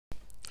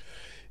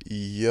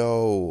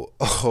Yo,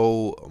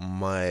 oh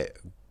my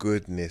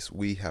goodness,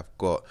 we have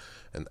got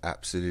an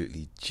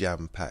absolutely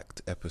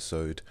jam-packed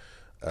episode,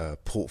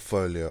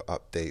 portfolio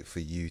update for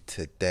you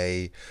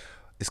today.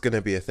 It's going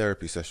to be a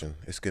therapy session.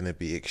 It's going to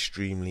be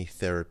extremely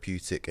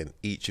therapeutic, and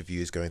each of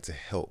you is going to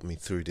help me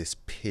through this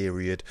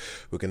period.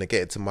 We're going to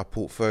get into my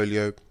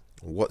portfolio,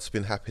 what's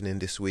been happening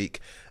this week,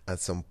 and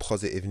some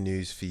positive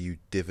news for you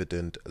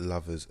dividend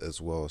lovers as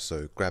well.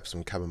 So grab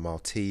some chamomile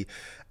tea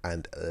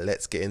and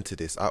let's get into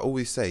this. I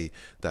always say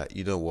that,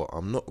 you know what,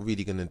 I'm not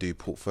really going to do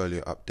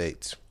portfolio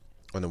updates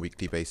on a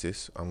weekly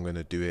basis. I'm going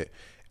to do it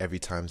every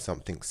time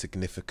something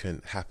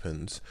significant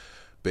happens.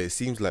 But it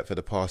seems like for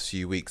the past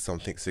few weeks,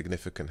 something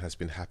significant has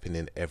been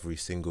happening every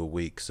single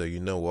week. So you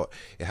know what?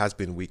 It has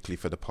been weekly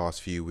for the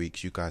past few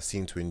weeks. You guys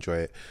seem to enjoy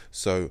it.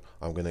 So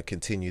I'm going to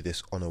continue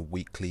this on a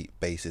weekly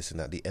basis. And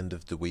at the end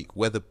of the week,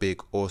 whether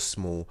big or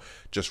small,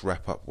 just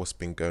wrap up what's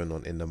been going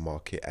on in the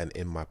market and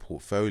in my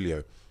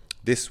portfolio.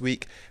 This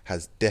week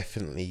has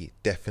definitely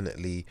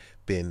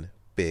been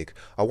big.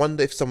 I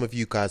wonder if some of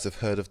you guys have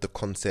heard of the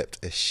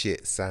concept a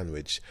shit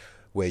sandwich,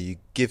 where you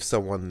give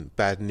someone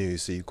bad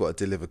news, so you've got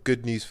to deliver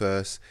good news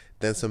first,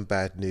 then some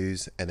bad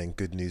news, and then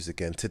good news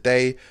again.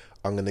 Today,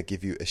 I'm going to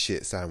give you a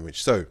shit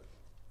sandwich. So,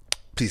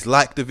 please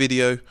like the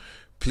video,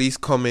 please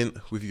comment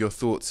with your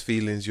thoughts,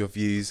 feelings, your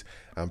views,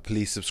 and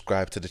please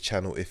subscribe to the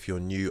channel if you're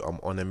new. I'm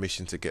on a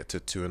mission to get to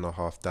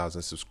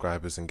 2,500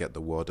 subscribers and get the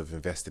world of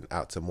investing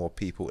out to more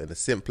people in a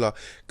simpler,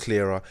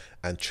 clearer,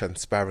 and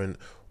transparent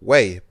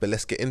way. But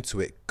let's get into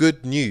it.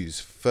 Good news.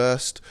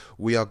 First,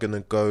 we are going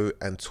to go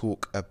and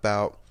talk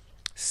about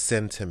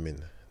sentiment.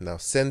 Now,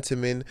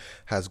 sentiment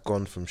has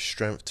gone from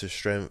strength to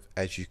strength,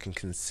 as you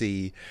can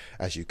see,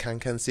 because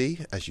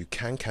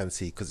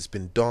it's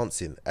been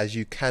dancing. As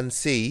you can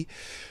see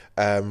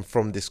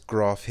from this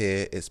graph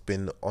here, it's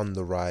been on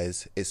the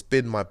rise. It's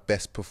been my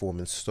best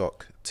performing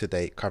stock to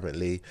date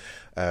currently.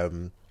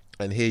 And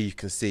here you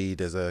can see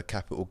there's a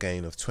capital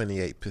gain of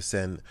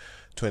 28%,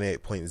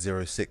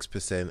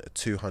 28.06%,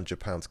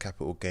 £200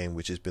 capital gain,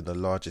 which has been the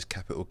largest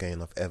capital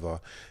gain I've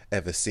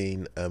ever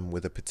seen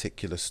with a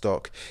particular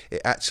stock.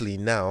 It actually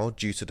now,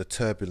 due to the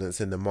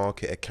turbulence in the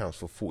market, accounts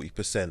for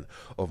 40%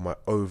 of my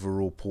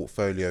overall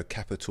portfolio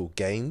capital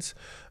gains.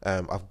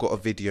 I've got a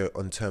video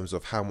in terms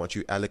of how much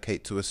you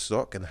allocate to a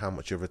stock and how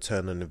much your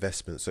return on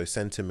investment. So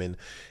sentiment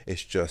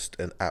is just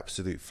an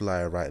absolute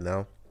flyer right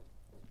now.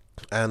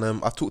 And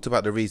I've talked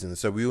about the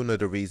reasons. So we all know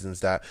the reasons,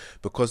 that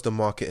because the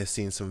market has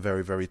seen some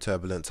very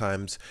turbulent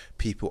times,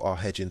 people are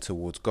hedging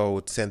towards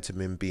gold.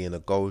 Sentiment, being a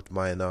gold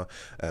miner,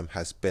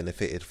 has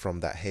benefited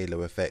from that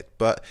halo effect,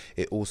 but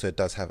it also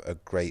does have a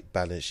great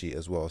balance sheet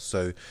as well.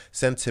 So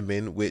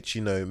sentiment, which,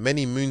 you know,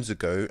 many moons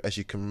ago, as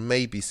you can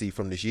maybe see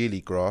from this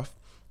yearly graph,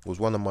 was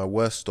one of my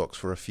worst stocks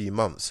for a few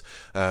months.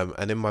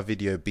 And in my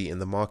video Beating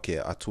the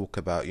Market, I talk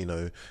about, you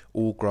know,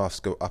 all graphs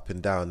go up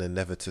and down and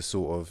never to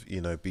sort of, you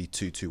know, be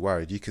too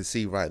worried. You can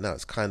see right now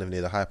it's kind of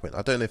near the high point.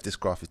 I don't know if this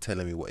graph is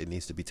telling me what it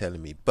needs to be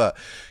telling me, but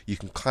you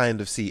can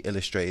kind of see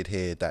illustrated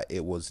here that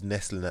it was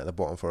nestling at the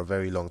bottom for a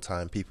very long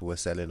time. People were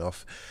selling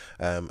off,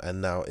 and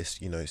now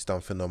it's, you know, it's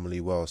done phenomenally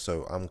well.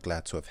 So I'm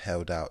glad to have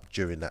held out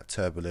during that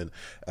turbulent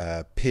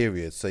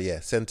period. So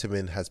yeah,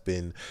 sentiment has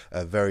been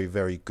a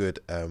very good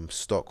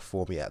stock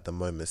for me at the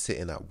moment,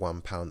 sitting at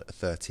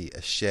 £1.30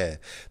 a share.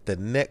 The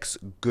next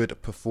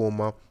good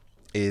performer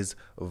is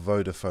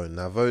Vodafone.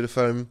 Now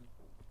Vodafone,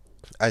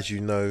 as you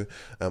know,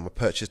 I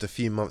purchased a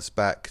few months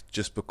back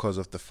just because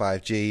of the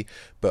 5G,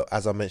 but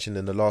as I mentioned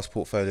in the last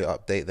portfolio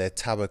update, their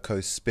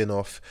TowerCo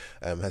spin-off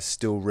has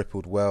still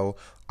rippled well.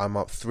 I'm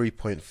up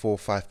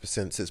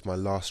 3.45% since my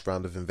last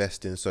round of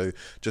investing. So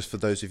just for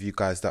those of you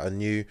guys that are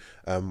new,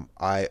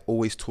 I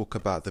always talk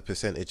about the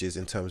percentages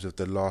in terms of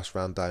the last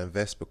round I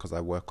invest, because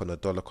I work on a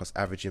dollar cost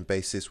averaging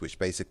basis, which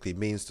basically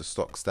means the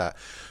stocks that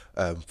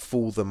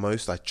fall the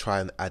most, I try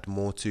and add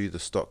more to. The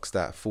stocks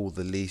that fall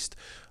the least,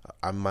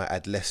 I might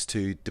add less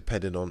to,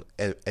 depending on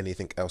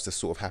anything else that's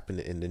sort of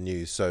happening in the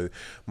news. So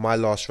my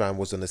last round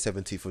was on the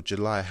 17th of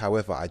July.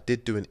 However, I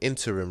did do an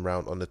interim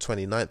round on the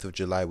 29th of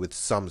July with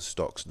some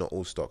stocks, not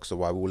all stocks.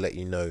 So I will let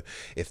you know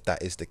if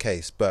that is the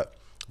case. But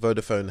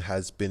Vodafone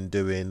has been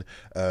doing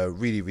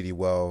really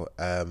well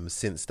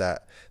since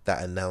that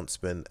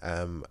announcement,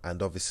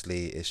 and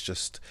obviously it's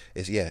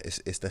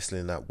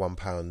nestling at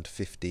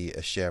 £1.50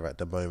 a share at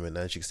the moment.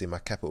 As you can see, my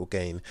capital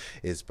gain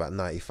is about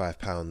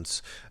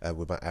 £95,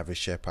 with my average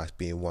share price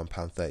being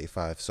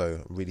 £1.35.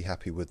 So I'm really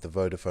happy with the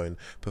Vodafone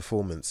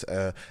performance,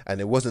 and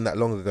it wasn't that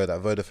long ago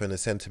that Vodafone and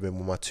Sentiment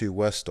were my two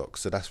worst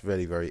stocks, so that's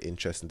very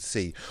interesting to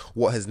see.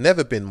 What has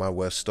never been my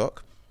worst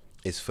stock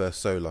is First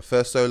Solar.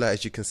 First Solar,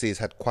 as you can see, has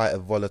had quite a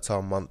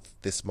volatile month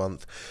this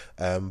month,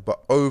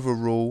 but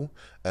overall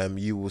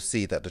you will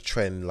see that the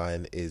trend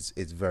line is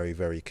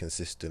very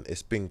consistent.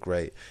 It's been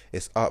great.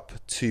 It's up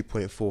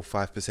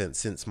 2.45%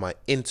 since my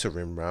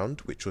interim round,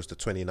 which was the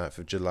 29th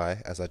of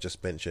July, as I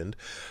just mentioned.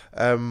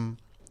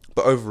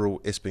 But overall,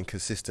 it's been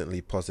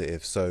consistently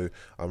positive. So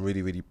I'm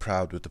really, really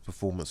proud with the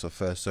performance of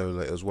First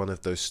Solar. It was one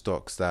of those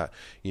stocks that,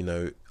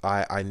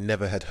 I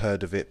never had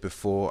heard of it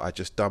before. I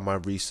just done my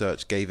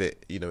research, gave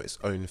it, its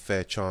own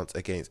fair chance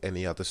against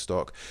any other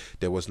stock.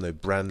 There was no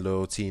brand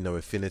loyalty, no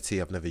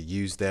affinity. I've never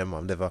used them.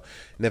 I've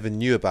never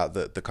knew about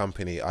the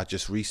company. I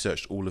just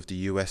researched all of the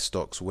US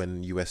stocks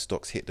when US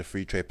stocks hit the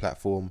free trade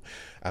platform.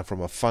 And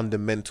from a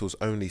fundamentals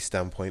only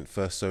standpoint,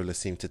 First Solar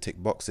seemed to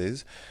tick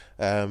boxes.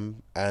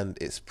 And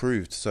it's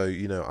proved. So,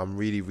 I'm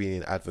really, really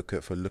an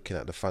advocate for looking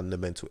at the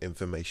fundamental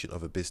information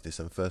of a business,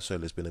 and First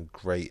Solar has been a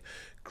great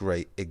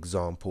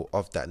example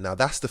of that. Now,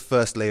 that's the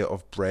first layer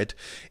of bread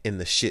in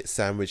the shit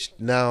sandwich.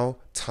 Now,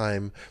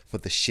 time for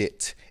the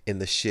shit in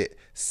the shit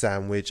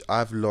sandwich.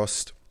 I've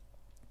lost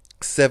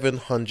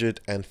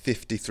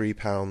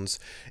 £753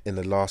 in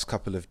the last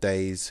couple of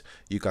days.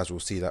 You guys will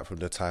see that from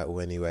the title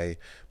anyway.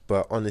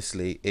 But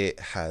honestly, it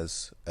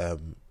has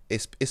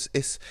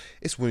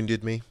it's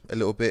wounded me a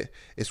little bit.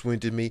 It's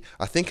wounded me.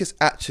 I think it's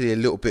actually a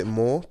little bit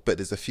more, but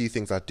there's a few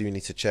things I do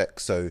need to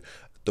check. So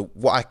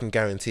what I can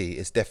guarantee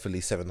is definitely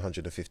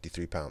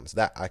 £753.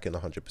 That I can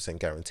 100%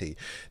 guarantee.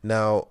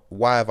 Now,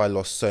 why have I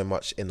lost so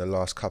much in the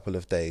last couple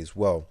of days?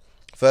 Well,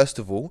 first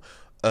of all,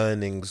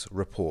 earnings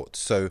report.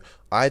 So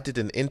I did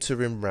an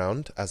interim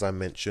round, as I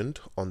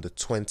mentioned, on the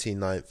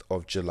 29th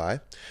of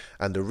July.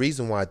 And the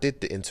reason why I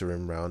did the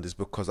interim round is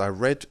because I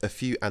read a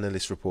few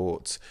analyst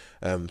reports,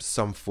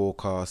 some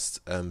forecasts,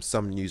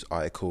 some news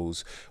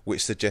articles,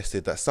 which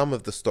suggested that some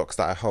of the stocks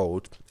that I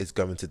hold is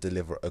going to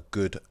deliver a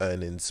good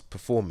earnings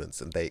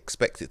performance, and they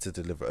expect it to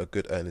deliver a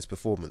good earnings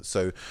performance.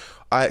 So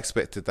I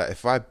expected that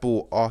if I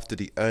bought after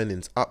the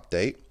earnings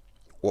update,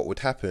 what would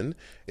happen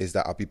is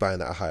that I'll be buying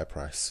at a higher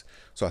price.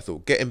 So I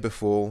thought, get in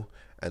before,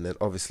 and then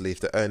obviously if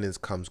the earnings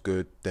comes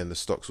good, then the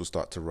stocks will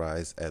start to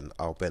rise and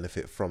I'll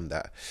benefit from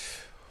that.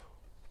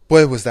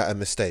 Boy, was that a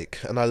mistake.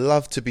 And I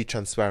love to be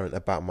transparent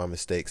about my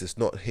mistakes.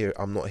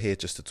 I'm not here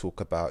just to talk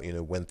about,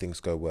 when things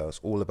go well. It's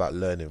all about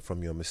learning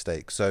from your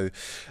mistakes. So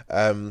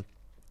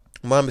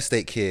my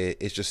mistake here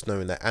is just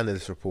knowing that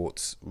analyst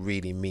reports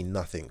really mean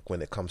nothing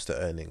when it comes to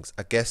earnings.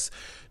 I guess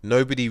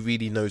nobody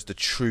really knows the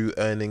true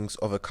earnings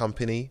of a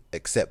company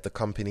except the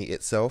company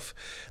itself.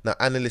 Now,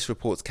 analyst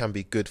reports can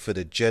be good for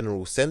the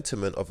general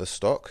sentiment of a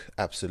stock,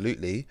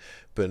 absolutely,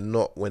 but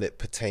not when it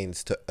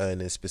pertains to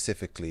earnings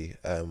specifically.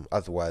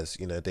 Otherwise,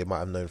 they might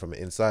have known from an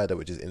insider,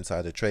 which is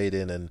insider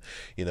trading. And,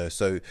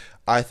 so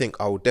I think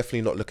I will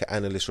definitely not look at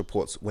analyst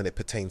reports when it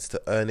pertains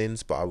to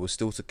earnings, but I will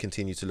still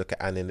continue to look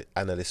at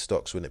analyst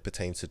stocks when it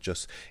pertains to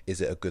just, is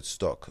it a good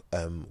stock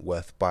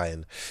worth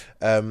buying?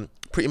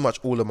 Pretty much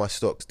all of my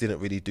stocks didn't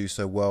really do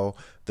so well.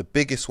 The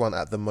biggest one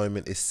at the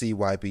moment is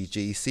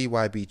CYBG.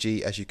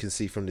 CYBG, as you can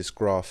see from this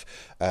graph,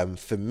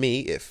 for me,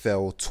 it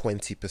fell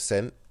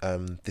 20%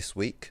 this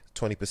week,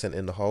 20%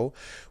 in the hole,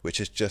 which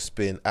has just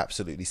been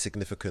absolutely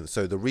significant.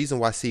 So the reason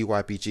why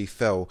CYBG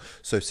fell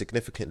so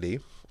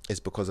significantly is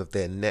because of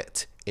their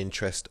net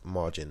interest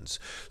margins.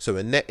 So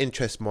a net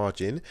interest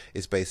margin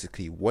is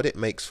basically what it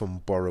makes from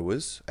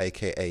borrowers,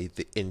 aka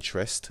the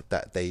interest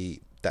that they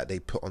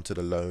put onto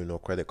the loan or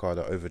credit card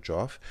or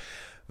overdraft,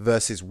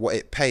 versus what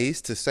it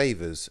pays to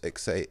savers,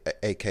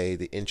 aka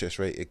the interest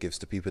rate it gives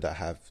to people that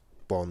have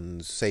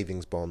bonds,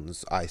 savings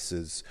bonds,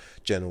 ISAs,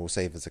 general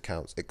savers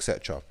accounts,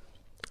 etc.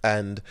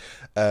 And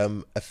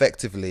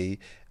effectively,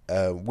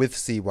 with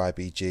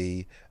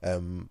CYBG,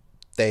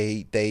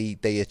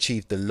 they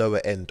achieved the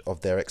lower end of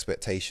their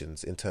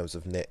expectations in terms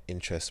of net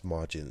interest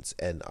margins,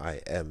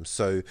 NIM.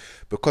 So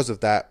because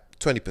of that,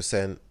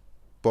 20%.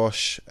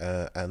 Bosh,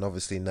 and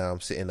obviously now I'm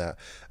sitting at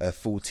a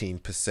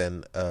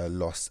 14%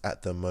 loss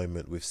at the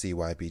moment with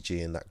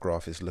CYBG, and that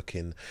graph is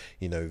looking,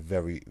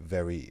 very,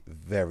 very,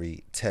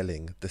 very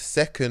telling. The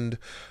second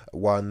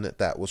one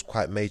that was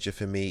quite major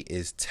for me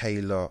is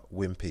Taylor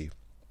Wimpey.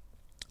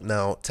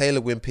 Now,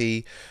 Taylor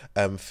Wimpey,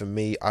 for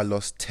me, I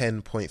lost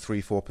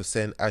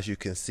 10.34%. As you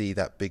can see,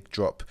 that big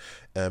drop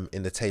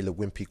in the Taylor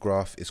Wimpey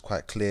graph is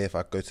quite clear. If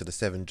I go to the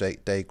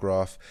 7-day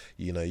graph,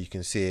 you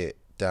can see it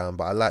down,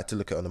 but I like to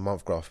look at it on a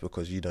month graph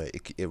because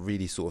it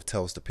really sort of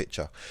tells the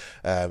picture.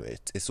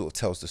 It sort of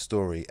tells the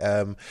story.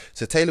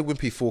 So Taylor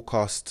Wimpey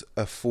forecast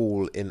a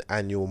fall in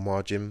annual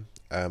margin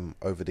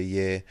over the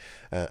year,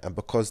 and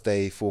because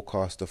they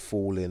forecast a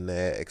fall in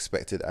their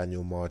expected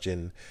annual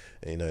margin,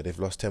 they've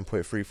lost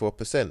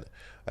 10.34%.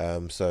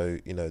 So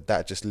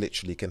that just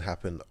literally can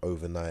happen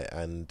overnight,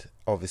 and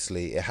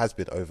obviously it has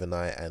been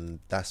overnight, and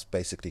that's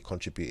basically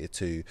contributed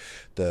to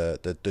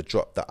the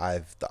drop that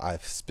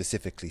I've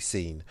specifically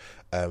seen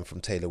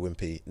from Taylor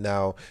Wimpey.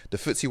 Now, the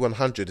FTSE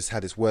 100 has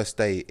had its worst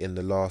day in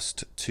the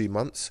last 2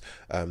 months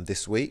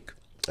this week.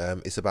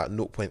 It's about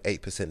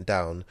 0.8%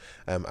 down,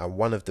 and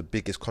one of the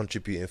biggest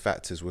contributing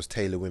factors was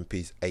Taylor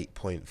Wimpey's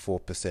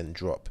 8.4%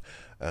 drop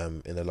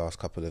in the last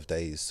couple of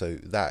days. So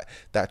that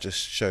just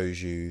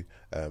shows you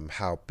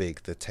how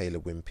big the Taylor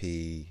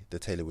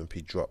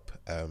Wimpey drop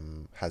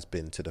has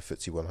been to the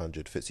FTSE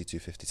 100, FTSE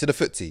 250, to the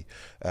FTSE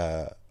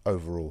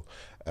overall,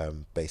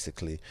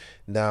 basically.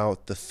 Now,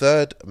 the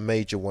third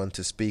major one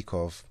to speak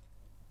of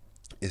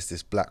is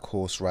this black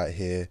horse right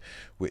here,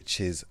 which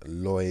is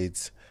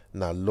Lloyds.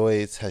 Now,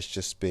 Lloyds has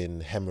just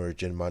been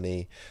hemorrhaging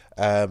money.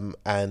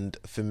 And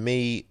for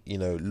me, you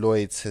know,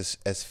 Lloyds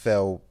has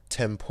fell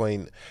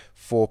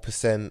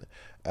 10.4%.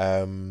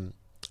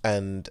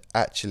 And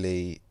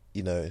actually,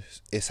 you know,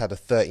 it's had a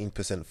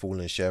 13% fall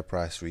in share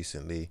price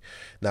recently.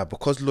 Now,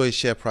 because Lloyd's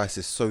share price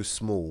is so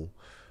small,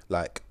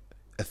 like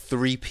a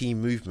 3p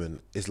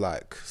movement is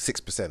like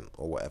 6%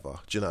 or whatever.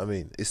 Do you know what I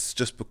mean? It's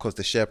just because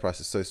the share price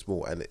is so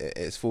small and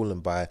it's fallen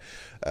by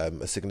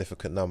a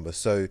significant number.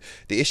 So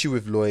the issue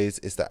with Lloyds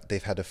is that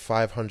they've had a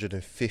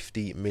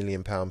 £550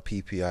 million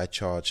PPI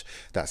charge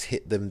that's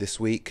hit them this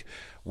week.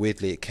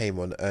 Weirdly, it came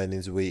on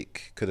earnings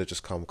week. Could have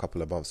just come a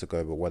couple of months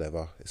ago, but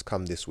whatever. It's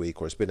come this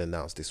week, or it's been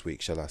announced this week,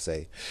 shall I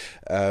say.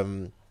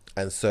 And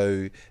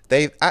so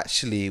they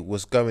actually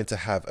was going to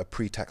have a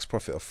pre-tax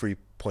profit of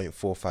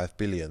 3.45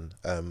 billion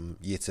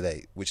year to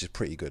date, which is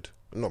pretty good.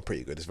 Not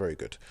pretty good, it's very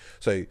good.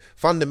 So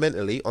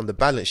fundamentally, on the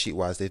balance sheet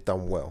wise, they've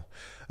done well.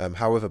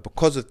 However,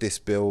 because of this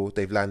bill,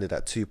 they've landed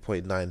at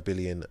 2.9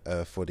 billion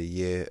for the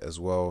year as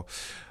well.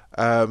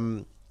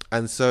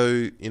 And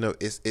so, you know,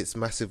 it's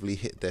massively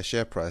hit their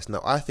share price.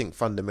 Now, I think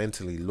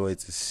fundamentally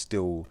Lloyds is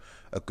still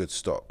a good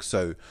stock.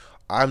 So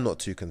I'm not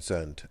too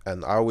concerned.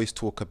 And I always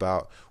talk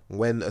about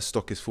when a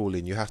stock is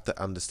falling, you have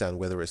to understand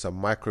whether it's a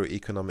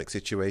microeconomic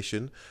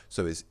situation,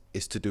 so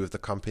it's to do with the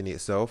company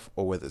itself,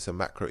 or whether it's a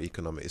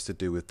macroeconomic, it's to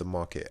do with the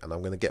market. And I'm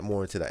going to get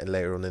more into that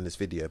later on in this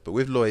video. But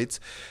with Lloyds,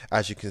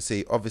 as you can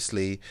see,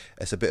 obviously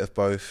it's a bit of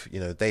both. You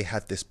know, they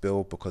had this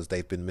bill because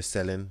they've been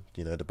mis-selling,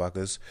 you know, the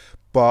buggers.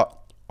 But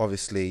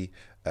obviously,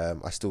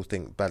 I still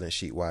think balance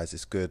sheet wise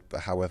it's good, but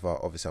however,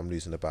 obviously I'm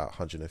losing about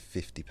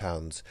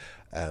 £150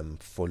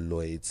 for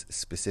Lloyds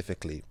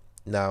specifically.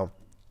 Now,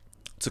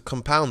 to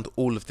compound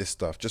all of this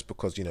stuff, just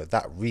because, you know,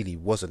 that really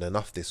wasn't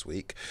enough this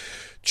week,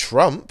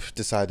 Trump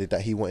decided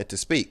that he wanted to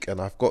speak.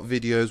 And I've got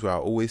videos where I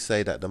always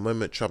say that the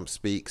moment Trump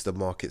speaks, the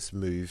markets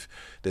move.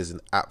 There's an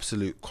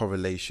absolute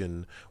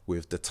correlation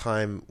with the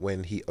time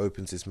when he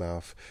opens his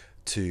mouth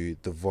to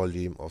the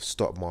volume of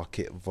stock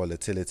market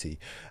volatility.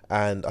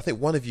 And I think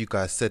one of you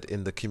guys said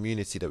in the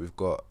community that we've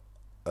got,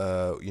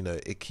 you know,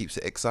 it keeps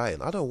it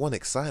exciting. I don't want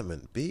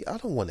excitement, B. I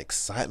don't want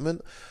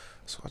excitement.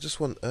 So I just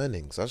want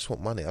earnings. I just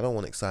want money. I don't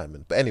want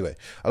excitement. But anyway,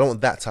 I don't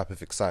want that type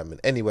of excitement.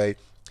 Anyway,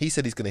 he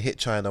said he's going to hit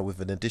China with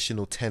an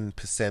additional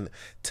 10%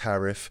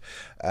 tariff.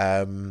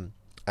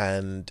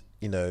 And,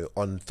 you know,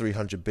 on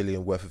 300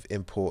 billion worth of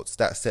imports.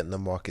 That sent the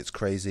markets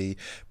crazy.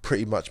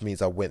 Pretty much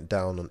means I went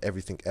down on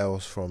everything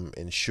else, from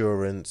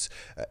insurance,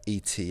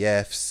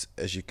 ETFs.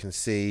 As you can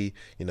see,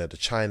 you know, the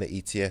China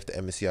ETF, the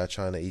MSCI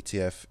China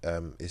ETF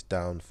is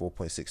down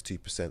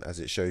 4.62%, as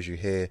it shows you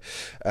here.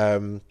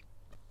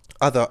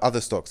 Other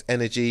stocks,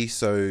 energy,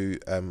 so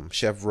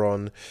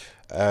Chevron,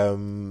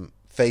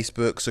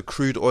 Facebook. So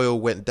crude oil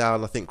went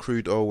down. I think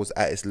crude oil was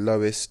at its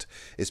lowest.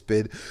 It's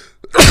been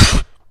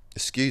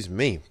excuse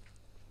me,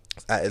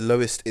 at its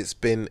lowest it's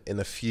been in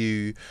a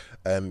few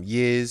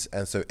years.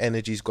 And so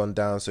energy's gone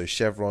down. So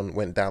Chevron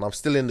went down. I'm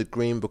still in the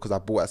green because I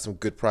bought at some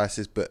good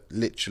prices, but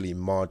literally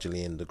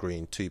marginally in the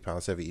green,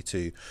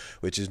 £2.72,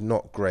 which is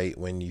not great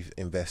when you've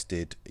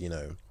invested, you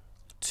know,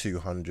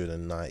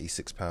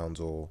 £296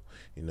 or,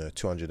 you know,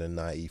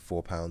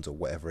 £294 or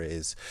whatever it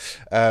is.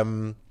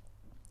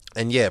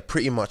 And yeah,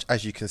 pretty much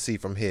as you can see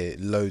from here,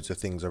 loads of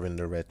things are in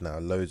the red now.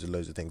 Loads of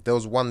things. There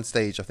was one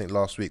stage, I think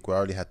last week, where I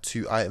only had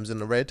 2 items in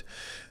the red.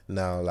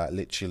 Now, like,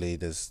 literally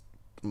there's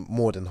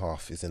more than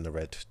half is in the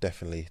red,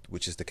 definitely,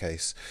 which is the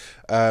case.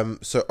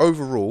 So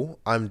overall,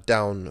 I'm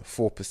down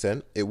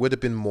 4%. It would have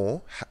been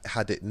more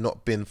had it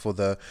not been for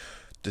the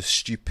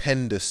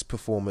stupendous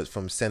performance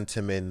from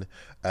Centamin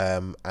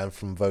and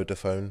from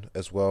Vodafone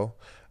as well.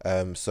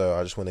 So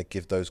I just want to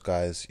give those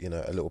guys, you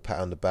know, a little pat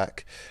on the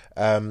back.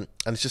 And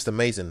it's just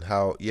amazing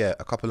how, yeah,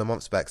 a couple of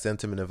months back,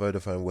 Centamin and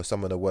Vodafone were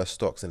some of the worst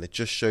stocks, and it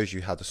just shows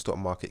you how the stock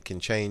market can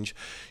change.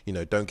 You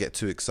know, don't get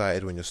too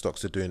excited when your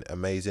stocks are doing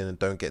amazing, and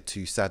don't get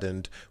too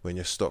saddened when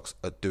your stocks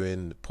are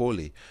doing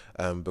poorly,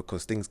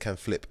 because things can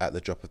flip at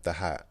the drop of the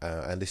hat.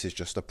 And this is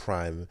just a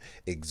prime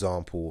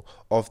example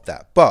of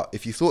that. But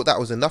if you thought that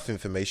was enough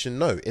information,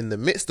 no. In the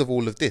midst of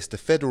all of this, the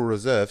Federal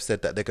Reserve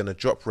said that they're going to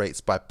drop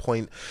rates by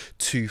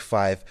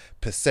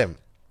 0.25%.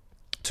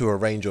 to a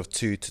range of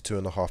 2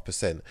 to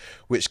 2.5%,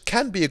 which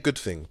can be a good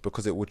thing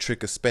because it will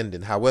trigger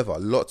spending. However,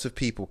 lots of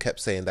people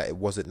kept saying that it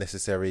wasn't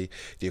necessary.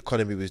 The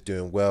economy was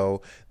doing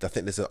well. I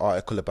think there's an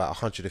article about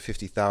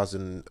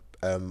 150,000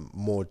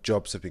 more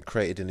jobs have been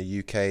created in the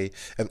UK.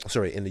 In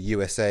the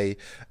USA.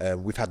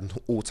 We've had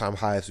all-time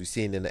highs we've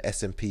seen in the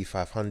S&P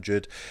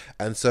 500,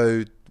 and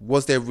so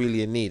was there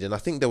really a need? And I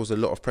think there was a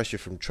lot of pressure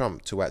from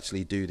Trump to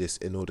actually do this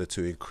in order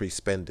to increase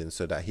spending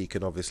so that he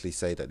can obviously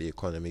say that the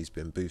economy's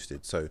been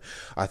boosted. So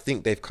I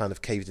think they've kind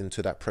of caved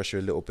into that pressure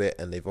a little bit,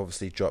 and they've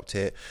obviously dropped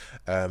it.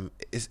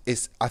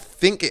 I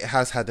think it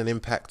has had an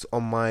impact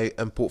on my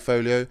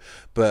portfolio,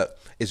 but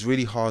it's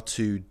really hard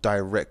to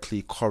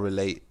directly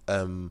correlate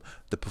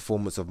the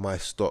performance of my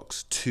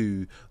stocks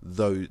to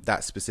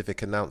that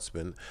specific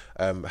announcement.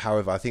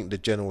 However, I think the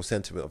general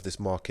sentiment of this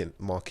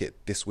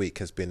market this week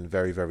has been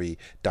very, very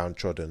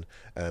downtrodden,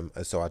 and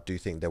so I do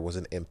think there was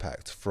an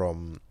impact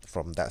from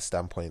that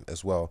standpoint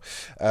as well.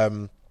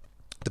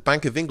 The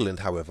Bank of England,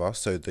 however,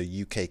 so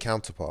the UK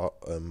counterpart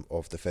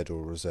of the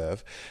Federal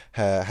Reserve,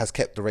 has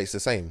kept the rates the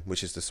same,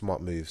 which is the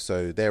smart move.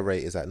 So their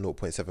rate is at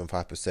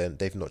 0.75%.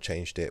 They've not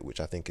changed it,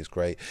 which I think is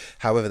great.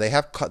 However, they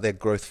have cut their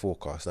growth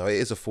forecast. Now, it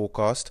is a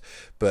forecast,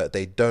 but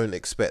they've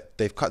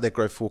cut their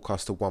growth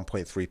forecast to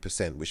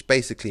 1.3%, which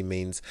basically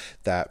means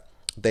that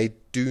they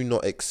do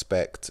not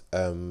expect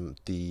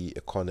the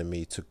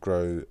economy to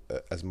grow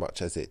as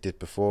much as it did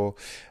before,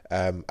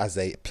 as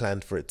they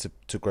planned for it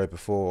to grow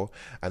before,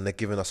 and they're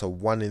giving us a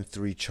 1 in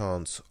 3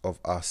 chance of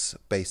us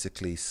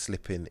basically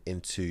slipping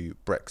into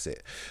Brexit.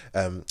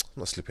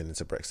 Not slipping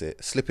into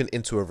Brexit, slipping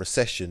into a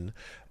recession,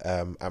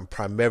 and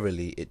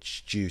primarily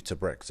it's due to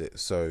Brexit.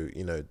 So,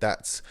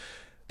 that's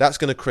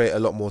going to create a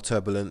lot more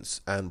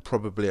turbulence and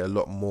probably a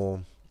lot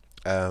more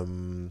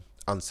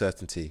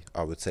uncertainty,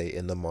 I would say,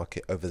 in the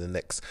market over the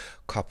next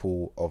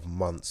couple of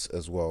months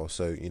as well.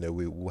 So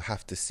we will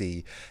have to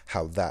see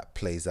how that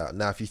plays out.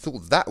 Now, if you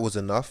thought that was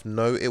enough,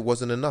 no, it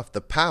wasn't enough. The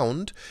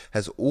pound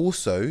has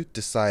also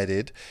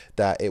decided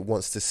that it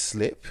wants to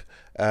slip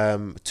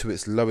to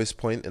its lowest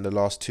point in the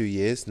last 2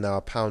 years. Now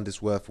a pound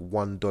is worth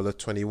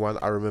 $1.21.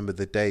 I remember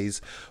the days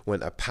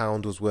when a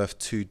pound was worth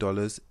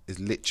 $2. Is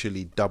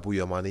literally double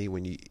your money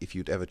if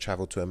you'd ever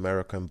travel to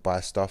America and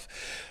buy stuff.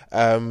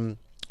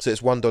 So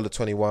it's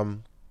 $1.21.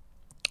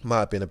 Might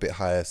have been a bit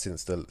higher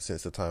since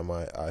the time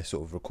I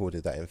sort of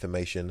recorded that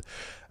information,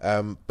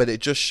 but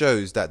it just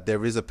shows that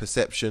there is a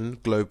perception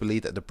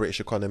globally that the British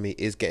economy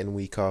is getting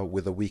weaker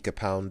with a weaker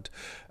pound,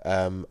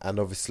 and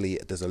obviously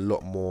there's a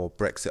lot more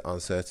Brexit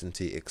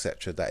uncertainty,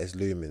 etc., that is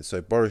looming. So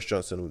Boris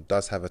Johnson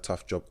does have a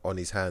tough job on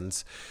his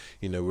hands.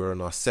 We're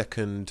on our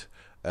second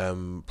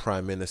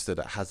prime minister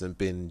that hasn't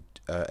been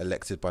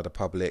elected by the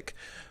public.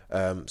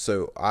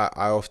 So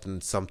I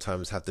often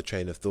sometimes have the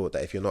train of thought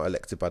that if you're not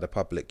elected by the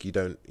public, you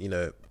don't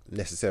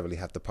necessarily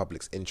have the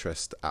public's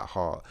interest at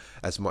heart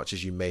as much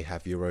as you may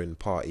have your own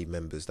party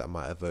members that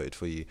might have voted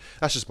for you.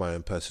 That's just my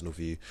own personal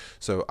view.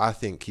 So I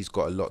think he's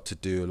got a lot to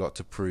do, a lot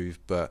to prove,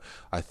 but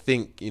I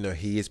think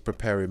he is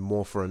preparing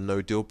more for a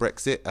no deal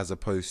Brexit as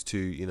opposed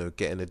to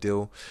getting a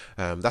deal.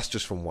 That's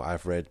just from what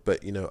I've read,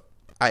 but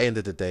at the end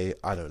of the day,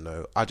 I don't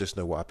know. I just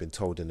know what I've been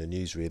told in the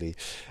news, really.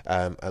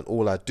 And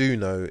all I do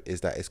know is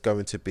that it's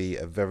going to be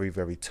a very,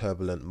 very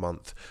turbulent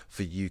month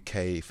for the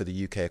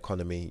UK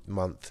economy,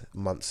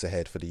 months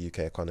ahead for the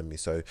UK economy.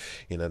 So,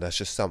 that's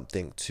just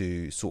something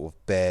to sort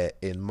of bear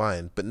in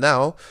mind. But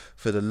now,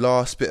 for the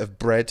last bit of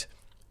bread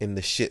in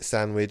the shit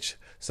sandwich,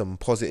 some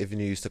positive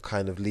news to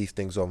kind of leave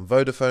things on.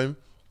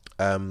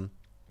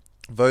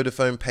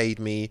 Vodafone paid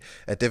me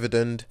a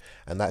dividend,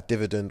 and that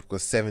dividend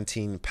was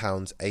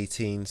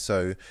 £17.18.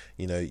 So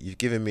you've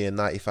given me a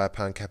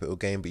 £95 capital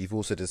gain, but you've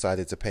also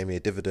decided to pay me a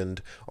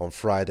dividend on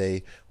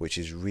Friday, which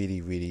is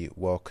really, really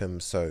welcome.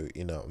 So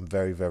I'm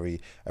very,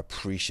 very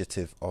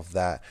appreciative of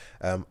that.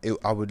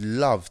 I would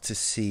love to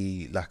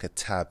see like a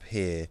tab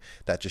here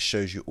that just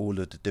shows you all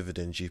of the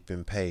dividends you've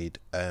been paid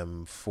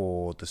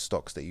for the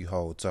stocks that you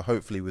hold. So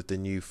hopefully with the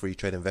new free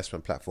trade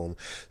investment platform,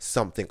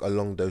 something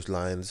along those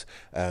lines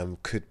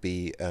could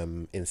be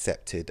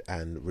incepted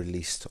and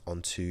released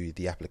onto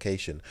the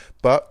application.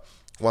 But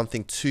one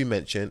thing to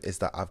mention is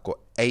that I've got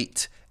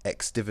 8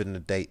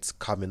 ex-dividend dates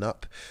coming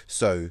up.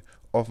 So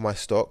of my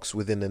stocks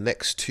within the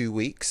next 2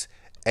 weeks,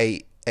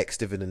 8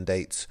 ex-dividend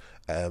dates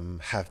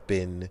have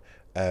been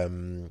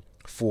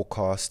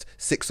forecast,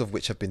 6 of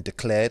which have been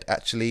declared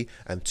actually,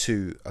 and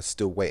 2 are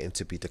still waiting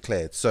to be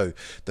declared. So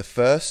the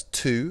first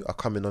 2 are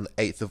coming on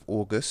 8th of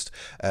August,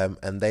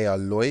 and they are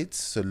Lloyds.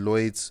 So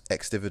Lloyds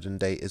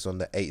ex-dividend date is on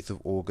the 8th of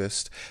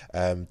August.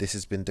 This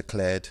has been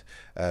declared.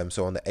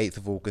 So on the 8th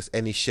of August,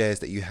 any shares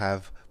that you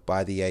have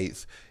by the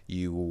 8th,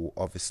 you will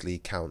obviously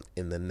count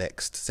in the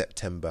next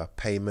September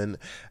payment,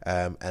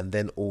 and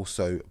then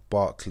also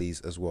Barclays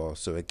as well.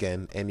 So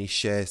again, any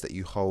shares that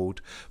you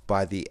hold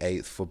by the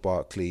 8th for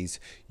Barclays,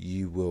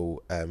 you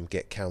will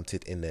get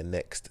counted in their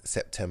next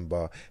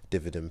September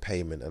dividend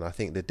payment. And I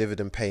think the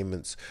dividend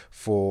payments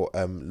for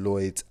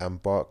Lloyds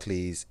and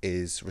Barclays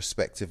is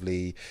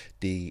respectively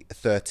the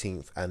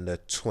 13th and the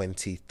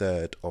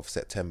 23rd of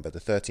September. The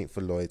 13th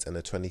for Lloyds and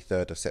the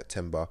 23rd of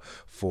September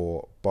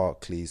for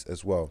Barclays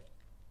as well.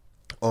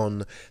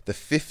 On the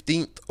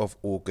 15th of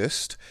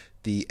August,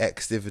 the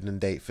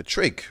ex-dividend date for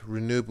Trig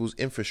Renewables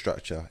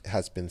Infrastructure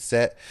has been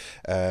set,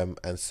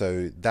 and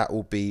so that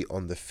will be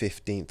on the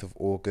 15th of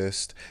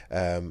August,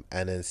 and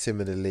then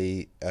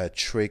similarly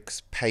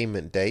Trig's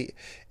payment date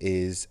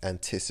is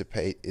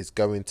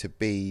going to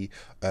be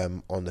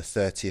on the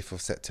 30th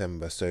of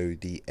September, so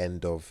the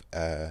end of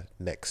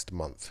next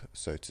month,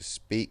 so to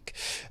speak.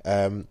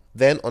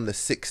 Then on the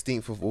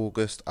 16th of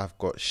August, I've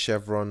got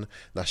Chevron.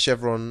 Now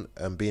Chevron,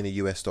 being a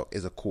US stock,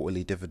 is a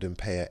quarterly dividend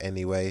payer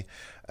anyway.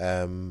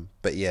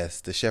 But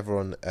yes, the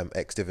Chevron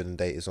ex-dividend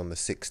date is on the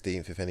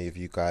 16th, if any of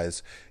you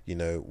guys,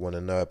 want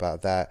to know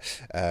about that.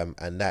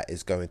 And that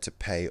is going to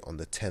pay on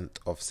the 10th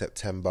of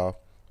September.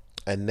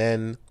 And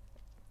then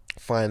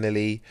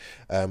finally,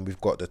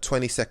 we've got the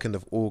 22nd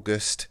of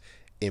August,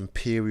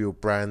 Imperial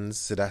Brands,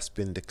 so that's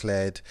been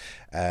declared,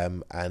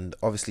 and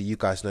obviously you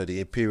guys know the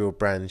Imperial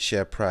Brand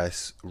share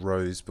price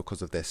rose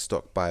because of their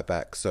stock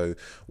buyback. So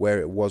where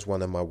it was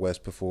one of my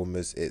worst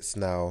performers, it's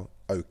now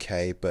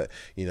okay, but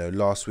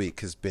last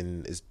week is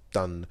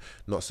done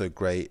not so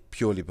great,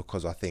 purely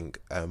because I think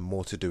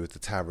more to do with the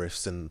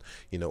tariffs and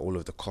all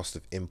of the cost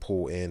of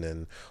importing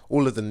and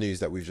all of the news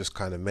that we've just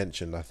kind of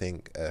mentioned. I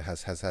think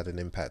has had an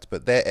impact,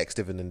 but their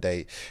ex-dividend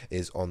date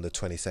is on the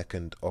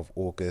 22nd of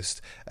August.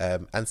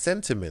 And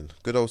Centamin,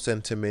 good old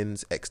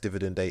Centamin's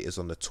ex-dividend date is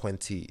on the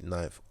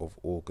 29th of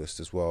August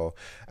as well,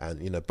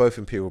 and both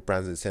Imperial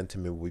Brands and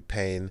Centamin will be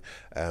paying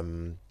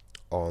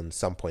on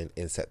some point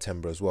in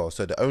September as well.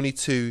 So the only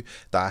two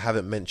that I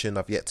haven't mentioned,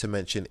 I've yet to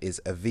mention, is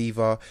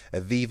Aviva.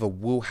 Aviva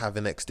will have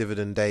an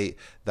ex-dividend date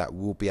that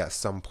will be at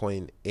some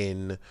point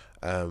in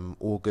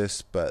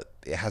August, but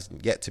it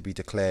hasn't yet to be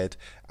declared,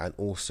 and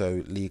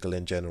also Legal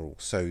and General.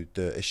 So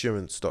the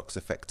assurance stocks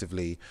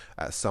effectively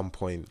at some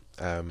point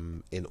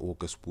in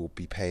August will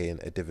be paying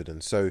a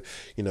dividend. So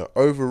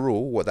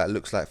overall what that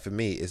looks like for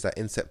me is that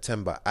in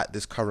September, at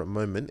this current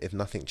moment, if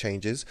nothing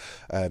changes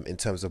in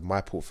terms of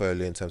my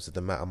portfolio, in terms of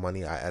the amount of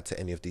money I add to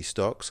any of these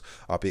stocks,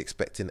 I'll be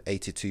expecting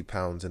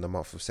 £82 in the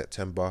month of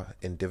September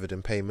in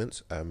dividend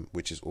payments,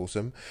 which is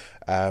awesome.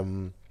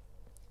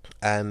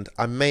 And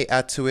I may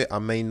add to it, I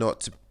may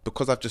not,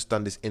 because I've just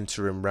done this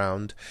interim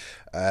round.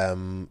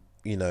 I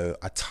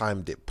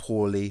timed it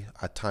poorly.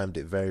 I timed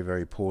it very,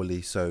 very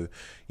poorly. So,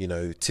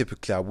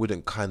 typically I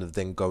wouldn't kind of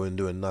then go and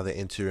do another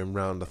interim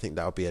round. I think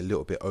that would be a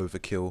little bit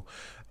overkill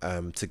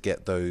to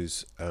get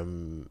those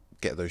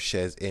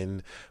shares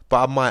in.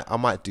 But I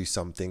might do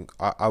something.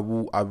 I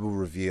will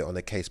review it on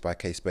a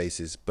case-by-case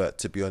basis. But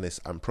to be honest,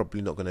 I'm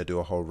probably not going to do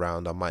a whole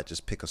round. I might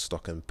just pick a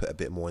stock and put a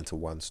bit more into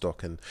one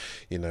stock, and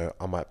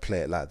I might play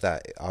it like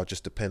that. I'll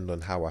just depend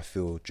on how I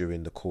feel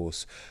during the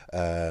course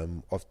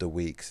of the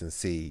weeks, and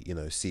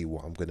see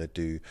what I'm going to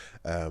do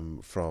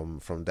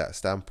from that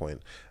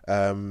standpoint.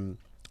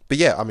 But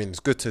yeah, I mean, it's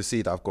good to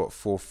see that I've got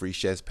 4 free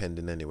shares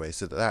pending anyway.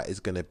 So that is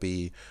going to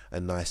be a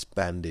nice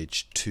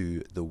bandage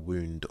to the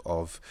wound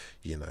of,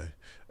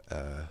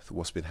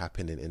 what's been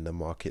happening in the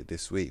market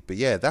this week. But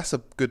yeah, that's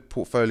a good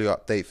portfolio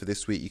update for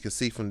this week. You can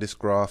see from this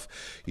graph,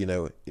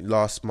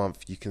 last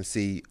month, you can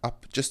see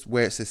up just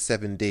where it says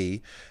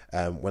 7D,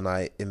 when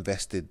I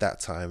invested that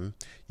time,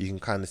 you can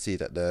kind of see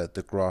that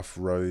the graph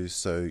rose.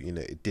 So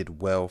it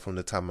did well from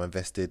the time I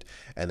invested,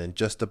 and then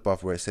just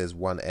above where it says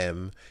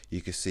 1M,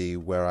 you can see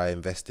where I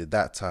invested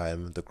that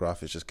time, the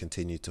graph has just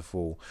continued to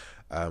fall.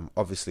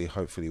 Obviously,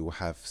 hopefully we'll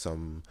have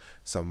some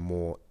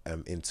more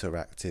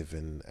interactive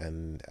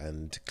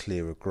and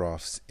clearer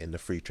graphs in the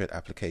free trade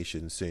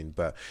application soon.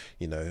 But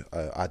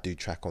I do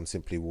track on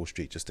Simply Wall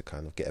Street just to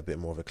kind of get a bit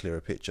more of a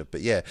clearer picture. But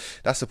yeah,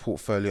 that's a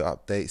portfolio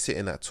update,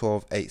 sitting at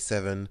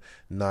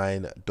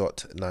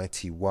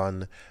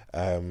 12,879.91,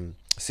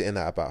 sitting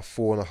at about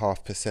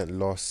 4.5%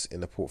 loss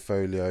in the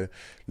portfolio.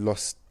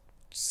 Lost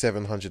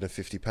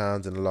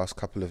 £750 in the last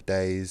couple of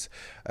days,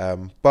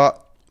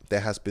 but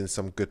there has been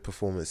some good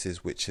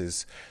performances, which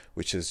has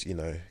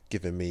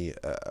given me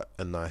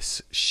a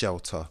nice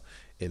shelter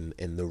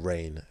in the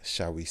rain,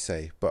 shall we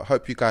say. But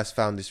hope you guys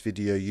found this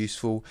video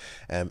useful.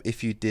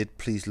 If you did,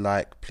 please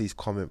like, please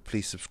comment,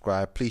 please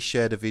subscribe, please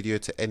share the video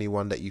to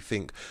anyone that you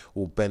think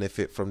will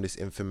benefit from this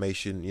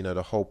information.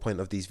 The whole point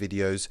of these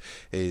videos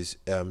is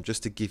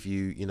just to give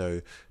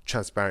you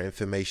transparent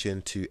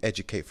information, to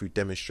educate through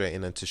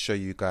demonstrating, and to show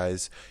you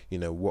guys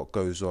what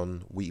goes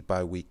on week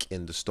by week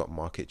in the stock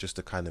market, just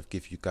to kind of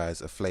give you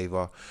guys a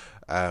flavor.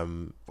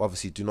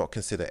 Obviously, do not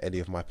consider any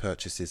of my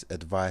purchases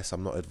advice.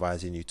 I'm not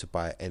advising you to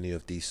buy any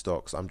of these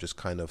stocks. I'm just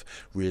kind of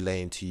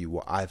relaying to you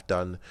what I've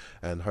done,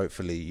 and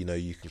hopefully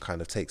you can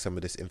kind of take some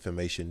of this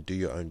information, do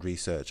your own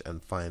research,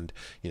 and find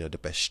the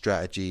best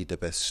strategy, the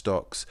best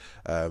stocks,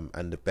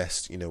 and the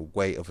best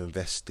way of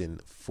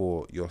investing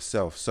for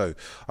yourself. So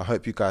I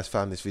hope you guys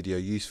found this video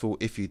useful.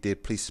 If you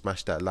did, please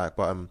smash that like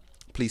button.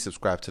 please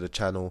subscribe to the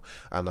channel,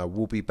 and I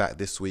will be back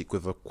this week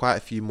with quite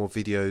a few more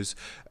videos,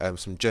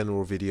 some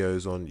general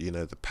videos on, you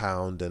know, the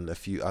pound and a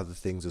few other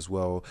things as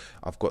well.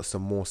 I've got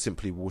some more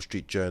Simply Wall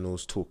Street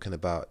journals talking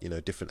about, you know,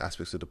 different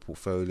aspects of the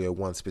portfolio,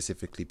 one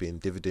specifically being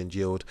dividend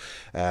yield,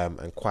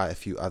 and quite a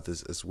few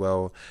others as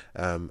well.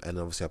 And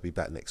obviously I'll be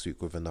back next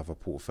week with another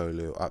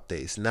portfolio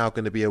update. It's now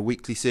going to be a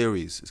weekly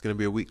series. It's going to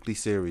be a weekly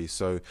series.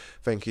 So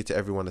thank you to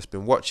everyone that's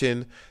been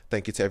watching.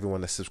 Thank you to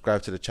everyone that's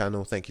subscribed to the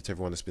channel. Thank you to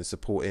everyone that's been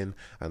supporting,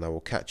 and I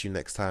will catch you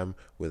next time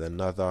with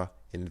another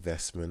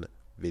investment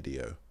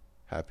video.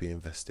 Happy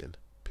investing.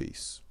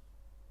 Peace.